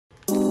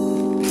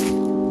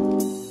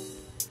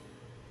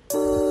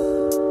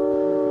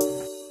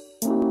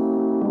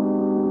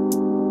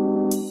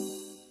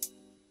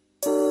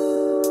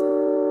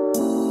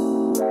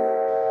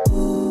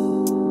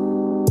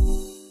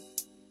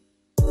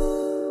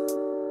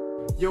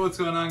Yo, what's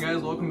going on,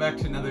 guys? Welcome back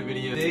to another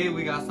video. Today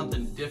we got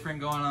something different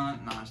going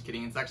on. Nah, just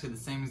kidding. It's actually the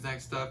same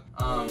exact stuff.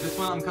 This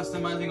one I'm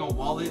customizing a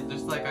wallet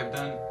just like I've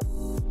done.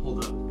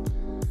 Hold up.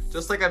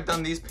 Just like I've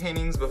done these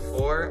paintings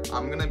before,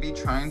 I'm gonna be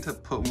trying to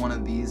put one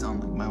of these on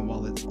like my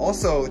wallet.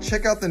 Also,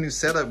 check out the new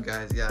setup,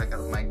 guys. Yeah, I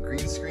got my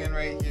green screen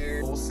right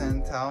here. Full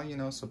Santal, you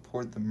know,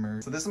 support the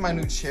merch. So this is my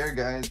new chair,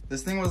 guys.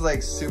 This thing was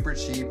like super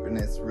cheap and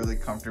it's really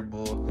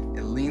comfortable.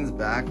 It leans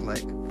back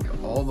like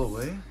all the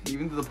way,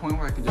 even to the point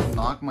where I can just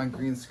knock my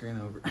green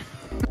screen over.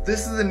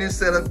 This is the new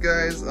setup,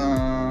 guys.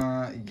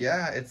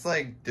 Yeah, it's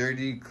like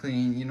dirty,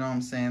 clean, you know what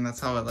I'm saying? That's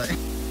how I like.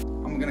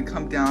 I'm gonna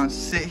come down,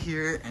 sit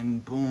here,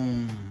 and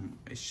boom.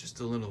 It's just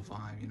a little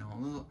vibe, you know, a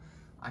little.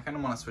 I kind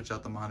of want to switch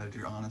out the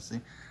monitor,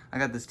 honestly. I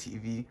got this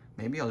TV.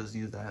 Maybe I'll just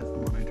use that as the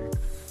monitor.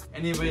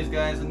 Anyways,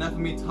 guys, enough of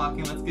me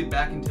talking. Let's get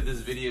back into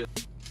this video.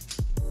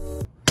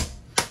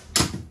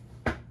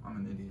 I'm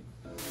an idiot.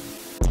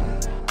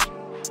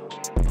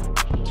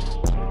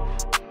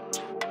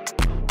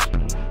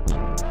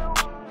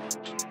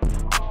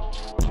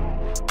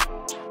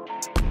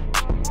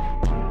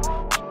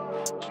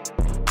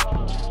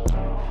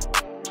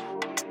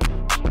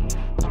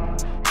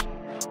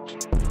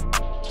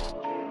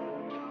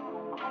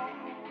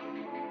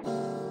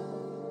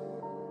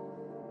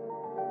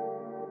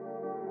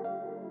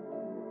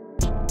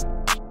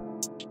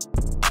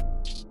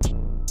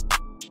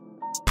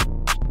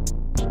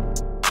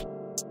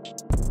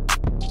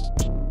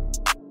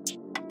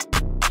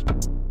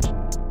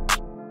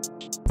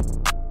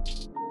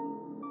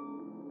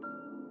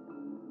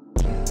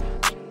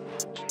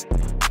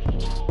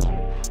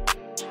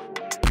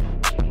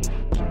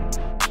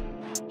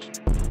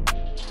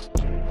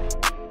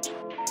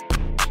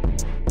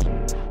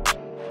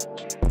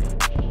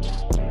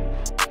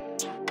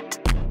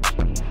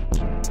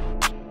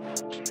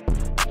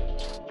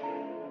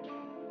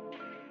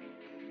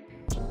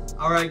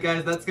 Alright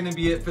guys, that's gonna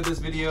be it for this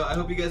video. I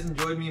hope you guys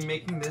enjoyed me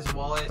making this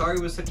wallet. Sorry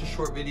it was such a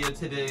short video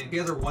today. If you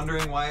guys are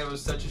wondering why it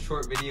was such a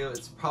short video,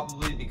 it's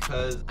probably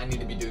because I need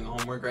to be doing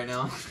homework right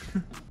now.